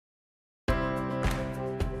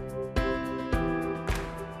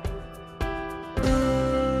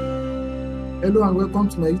Hello and welcome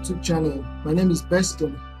to my YouTube channel. My name is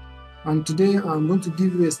Beston, and today I'm going to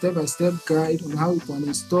give you a step-by-step guide on how you can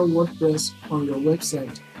install WordPress on your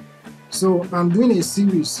website. So I'm doing a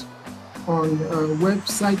series on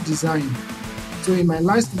website design. So in my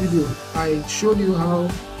last video, I showed you how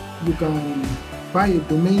you can buy a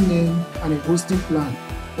domain name and a hosting plan.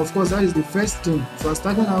 Of course, that is the first thing. If you're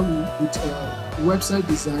starting out with website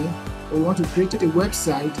design, or you want to create a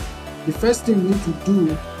website, the first thing you need to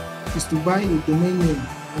do is to buy a domain name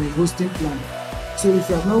and a hosting plan. So if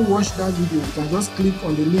you have not watched that video, you can just click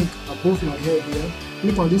on the link above my head here.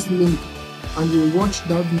 Click on this link and you'll watch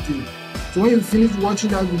that video. So when you finish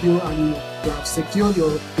watching that video and you have secured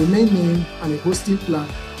your domain name and a hosting plan,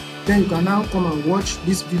 then you can now come and watch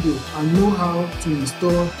this video and know how to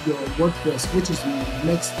install your WordPress, which is the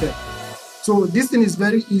next step. So this thing is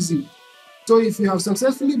very easy. So if you have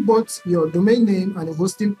successfully bought your domain name and a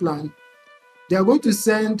hosting plan, they are going to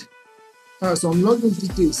send some login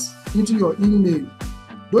details into your email.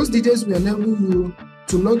 Those details will enable you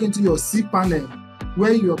to log into your Cpanel,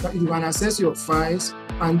 where you can access your files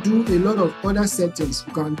and do a lot of other settings.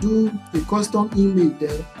 You can do a custom email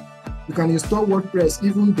there. You can install WordPress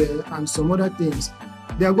even there and some other things.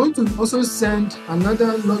 They are going to also send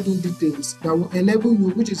another login details that will enable you,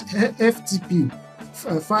 which is FTP,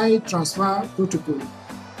 File Transfer Protocol.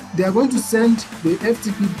 They are going to send the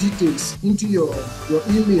FTP details into your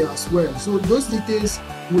email as well. So those details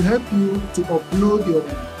will help you to upload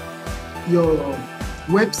your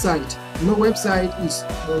website. You know, website is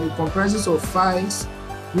it comprises of files,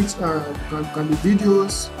 which can be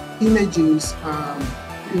videos, images,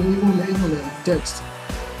 even text.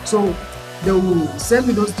 So they will send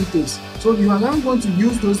me those details. So you are now going to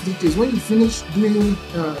use those details when you finish doing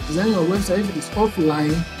designing your website. If it is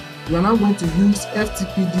offline, you are now going to use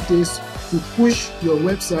FTP details to push your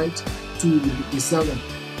website to the server.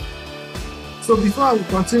 So before I will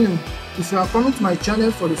continue, if you are coming to my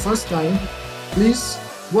channel for the first time, please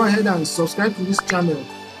go ahead and subscribe to this channel,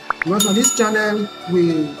 because on this channel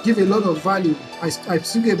we give a lot of value. I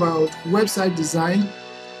speak about website design,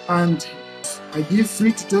 and I give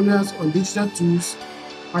free tutorials on digital tools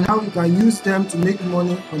and how you can use them to make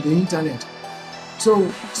money on the internet.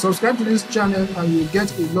 So subscribe to this channel and you'll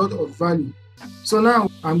get a lot of value. So now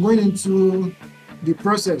I'm going into the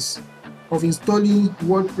process of installing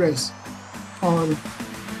WordPress on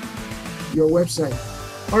your website.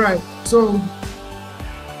 Alright, so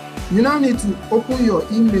you now need to open your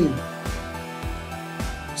email.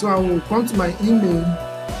 So I will come to my email.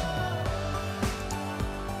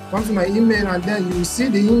 And then you will see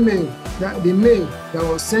the mail that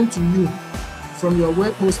was sent to you from your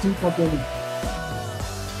web hosting company.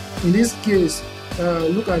 In this case,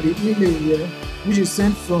 look at the email here, which is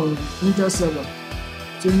sent from Interserver.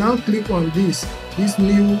 So now click on this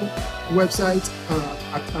new website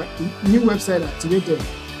activated.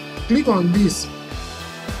 Click on this.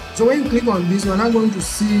 So when you click on this, you are now going to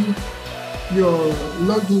see your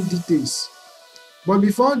login details. But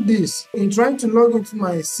before this, in trying to log into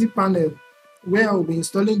my Cpanel, where I will be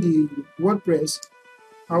installing the WordPress,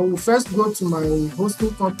 I will first go to my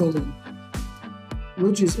hosting company,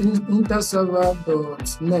 which is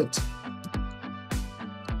Interserver.net.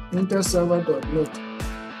 Interserver.net.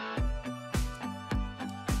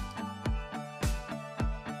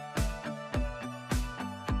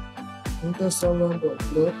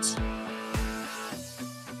 Interserver.net.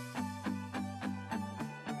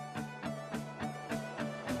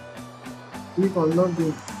 Click on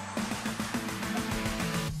login.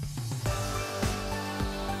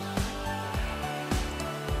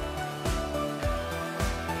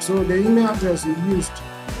 So the email address you used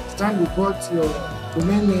the time you bought your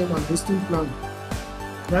domain name and hosting plan,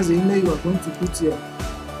 that's the email you are going to put here.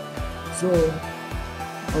 So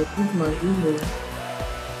I'll put my email.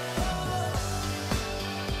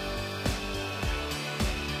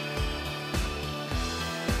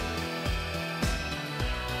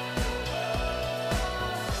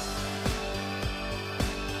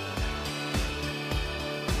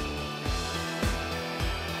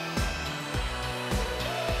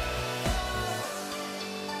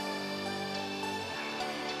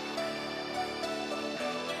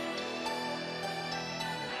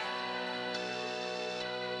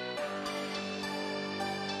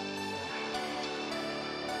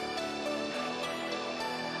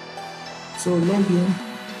 So login.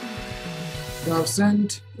 I have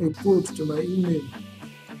sent a code to my email.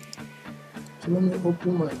 So let me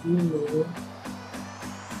open my email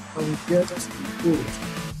and get the code.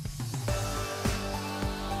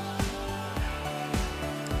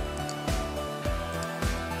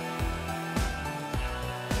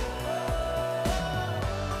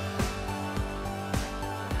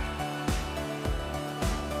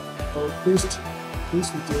 or paste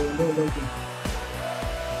this with your email login.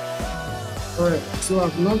 Alright, so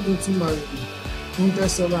I've logged into my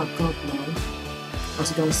Interserver account now. As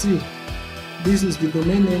you can see, this is the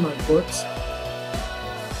domain name I got.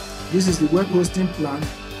 This is the web hosting plan,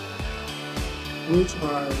 which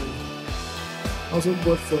I also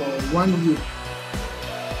bought for 1 year.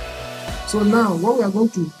 So now what we are going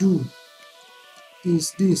to do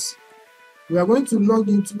is this. We are going to log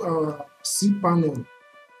into our Cpanel.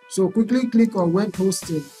 So quickly click on web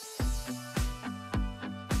hosting.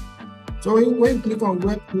 So when you click on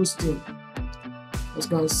web hosting, as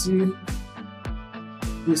you can see,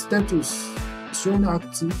 the status is showing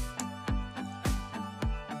active.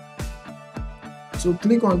 So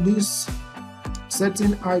click on this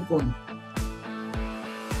setting icon.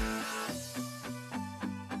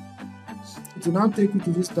 It will now take you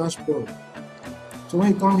to this dashboard. So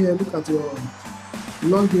when you come here, look at your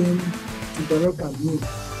login to direct admin.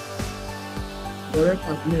 Direct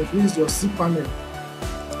admin, this is your Cpanel.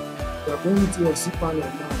 We are going to your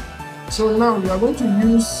Cpanel now. So now we are going to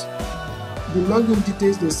use the login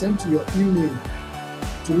details they sent to your email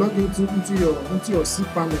to log into your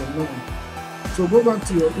Cpanel now. So go back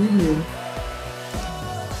to your email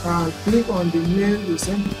and click on the mail they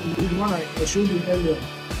sent, the one I showed you earlier.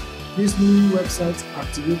 This new website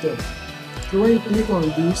activated. So when you click on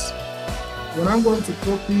this, when I'm going to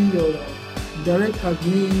copy your direct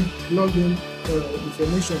admin login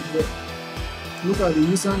information here, look at the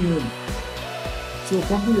username. So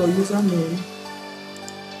copy your username,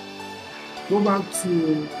 go back to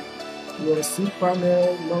your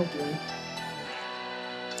Cpanel login,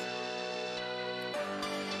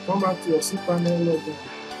 come back to your Cpanel login,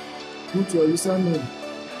 put your username,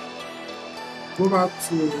 go back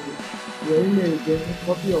to your email again,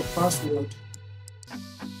 copy your password,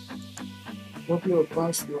 use your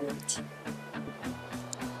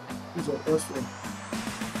password,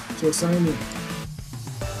 so sign in.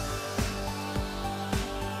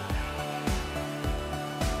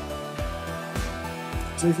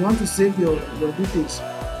 So if you want to save your details,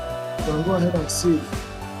 you can go ahead and save.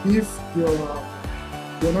 If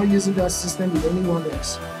you're not using that system with anyone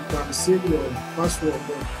else, you can save your password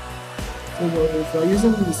there. So if you're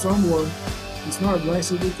using it with someone, it's not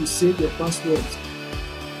advisable to save your password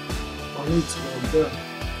on it like that.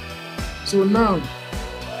 So now,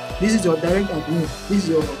 this is your direct admin. This is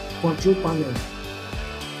your control panel.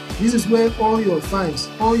 This is where all your files,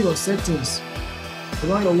 all your settings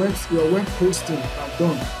about your web hosting are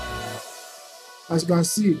done. As you can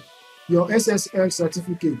see, your SSL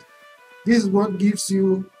certificate. This is what gives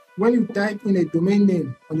you, when you type in a domain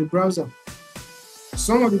name on the browser,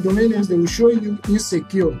 some of the domain names, they will show you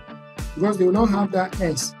insecure because they will not have that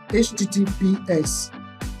S, HTTPS.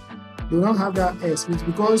 They will not have that S. It's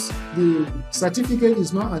because the certificate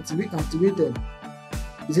is not activated.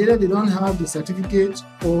 It's either they don't have the certificate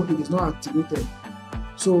or it is not activated.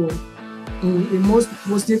 So in most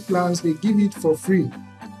hosting plans, they give it for free.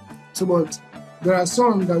 So, but there are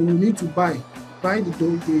some that you need to buy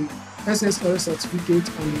the SSL certificate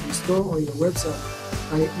and install on your website,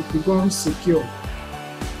 and it becomes secure.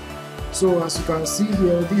 So as you can see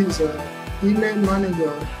here, this is an email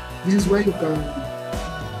manager. This is where you can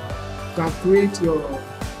create your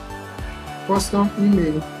custom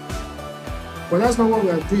email. But that's not what we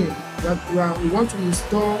are doing. We want to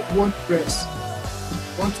install WordPress.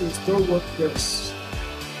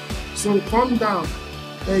 So come down,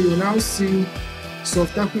 there you now see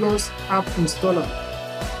Softaculous app installer.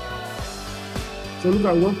 So look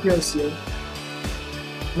at WordPress here.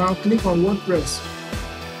 Now click on WordPress.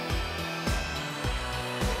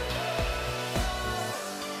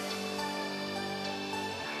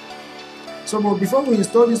 So but before we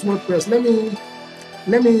install this WordPress,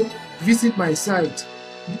 let me visit my site.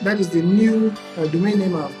 That is the new domain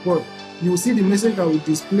name I've got. You will see the message that will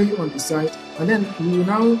display on the site, and then we will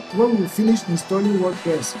now, when we finish installing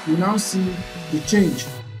WordPress, you now see the change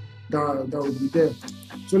that will be there.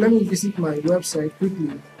 So let me visit my website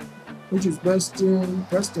quickly, which is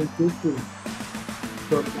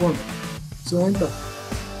bestincoco.com. So enter.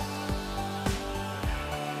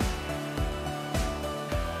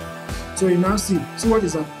 So you now see what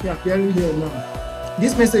is appearing here now.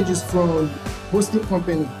 This message is from hosting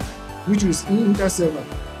company, which is Interserver.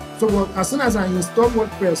 So as soon as I install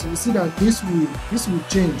WordPress, you see that this will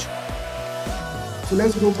change. So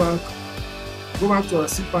let's go back to our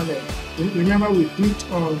Cpanel. Remember, we clicked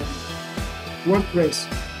on WordPress.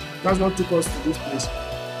 That's what took us to this place.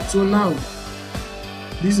 So now,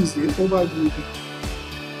 this is the overview.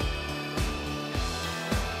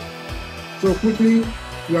 So quickly,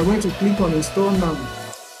 we are going to click on install now.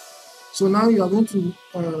 So now you are going to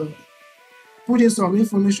put in some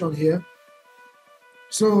information here.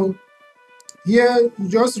 So here you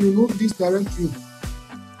just remove this directory,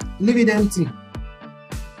 leave it empty.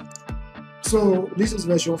 So this is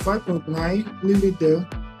version 5.9, leave it there.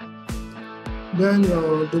 Then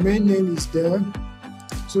your domain name is there.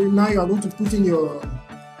 So now you are going to put in your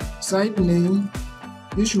site name.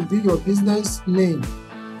 This should be your business name,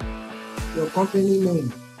 your company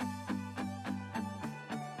name.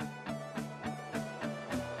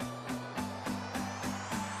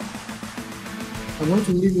 I'm going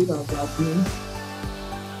to leave it as admin.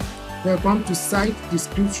 Then come to site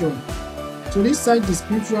description. So this site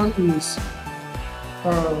description is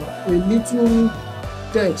a little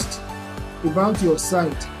text about your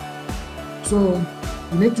site. So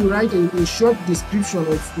you need to write a short description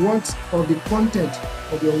of the content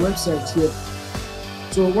of your website here.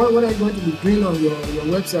 So what are you going to be doing on your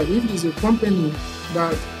website? If it is a company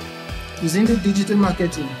that is into digital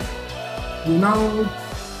marketing, you now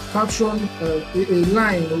caption a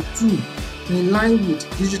line or two in line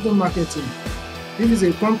with digital marketing. If it's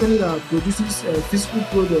a company that produces a physical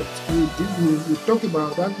product, we talk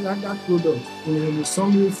about that product in a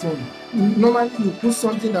summary form. Normally, you put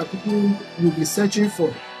something that people will be searching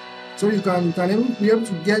for. So you can even be able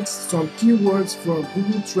to get some keywords from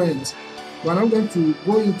Google Trends. We're not going to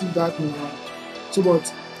go into that now. So,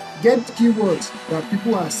 but get keywords that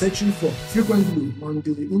people are searching for frequently on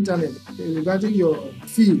the internet regarding your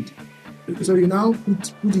field. So you now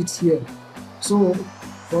put it here. So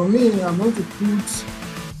for me, I'm going to put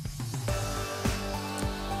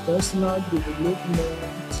personal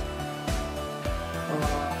development,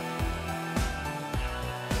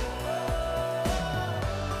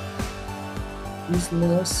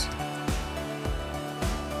 business,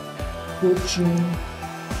 coaching,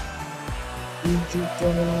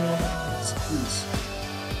 digital skills.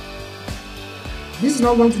 This is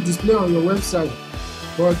not going to display on your website,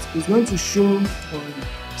 but it's going to show on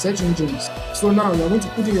search engines. So now you're going to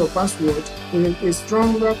put in your password. A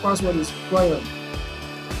stronger password is required.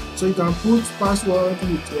 So you can put password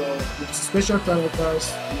with special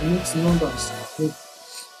characters, unique numbers. Okay.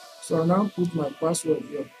 So I now put my password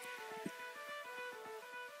here.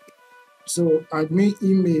 So admin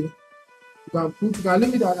email, you can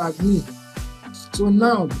leave it at admin. So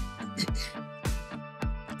now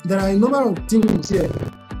there are a number of things here.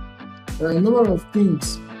 There are a number of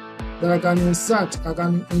things that I can insert, I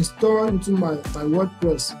can install into my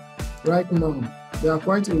WordPress right now. There are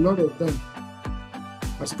quite a lot of them,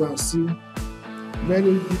 as you can see. Very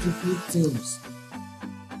beautiful things.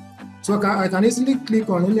 So I can easily click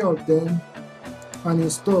on any of them and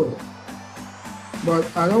install. But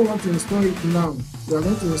I don't want to install it now. We are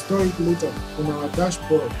going to install it later on our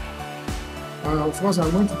dashboard. Of course,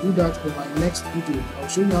 I'm going to do that in my next video. I'll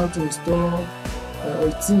show you how to install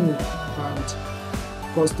a theme and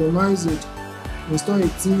customize it, install a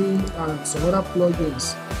theme and some other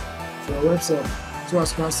plugins for your website. So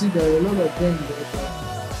as you can see, there are a lot of them there, but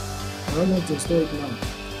I don't want to install it now.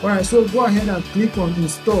 Alright, so go ahead and click on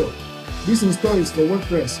install. This install is for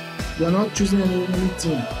WordPress. You are not choosing any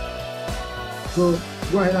theme. So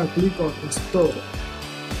go ahead and click on install.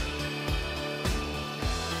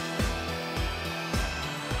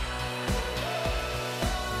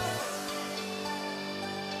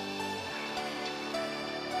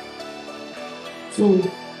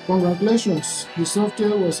 So congratulations, the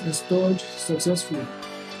software was installed successfully.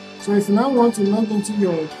 So if you now want to log into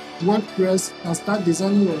your WordPress and start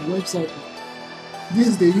designing your website, this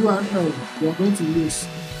is the URL you are going to use.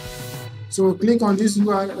 So click on this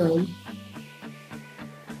URL.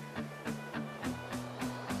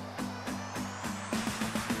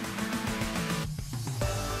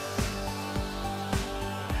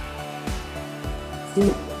 So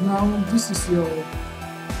now this is your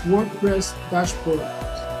WordPress dashboard.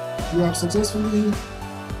 You have successfully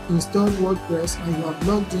installed WordPress and you have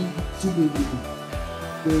logged in to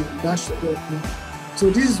the dashboard. So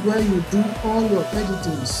this is where you do all your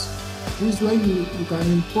editings. This is where you can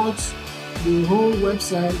import the whole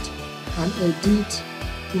website and edit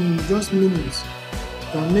in just minutes.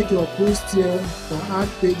 You can make your post here, you can add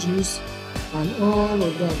pages and all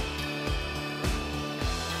of that.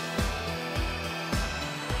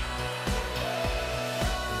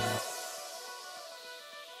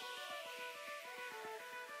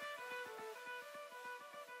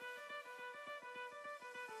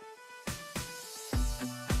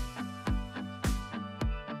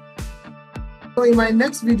 So in my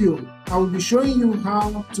next video, I will be showing you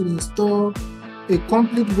how to install a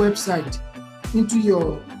complete website into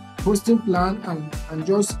your hosting plan and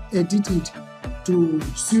just edit it to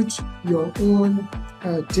suit your own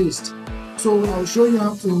taste. So I'll show you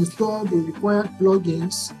how to install the required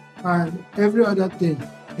plugins and every other thing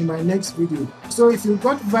in my next video. So if you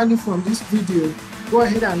got value from this video, go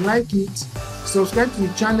ahead and like it, subscribe to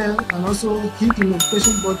the channel, and also hit the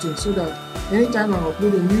notification button so that anytime I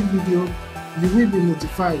upload a new video, you will be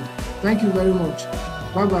notified. Thank you very much.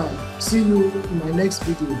 Bye bye. See you in my next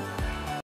video.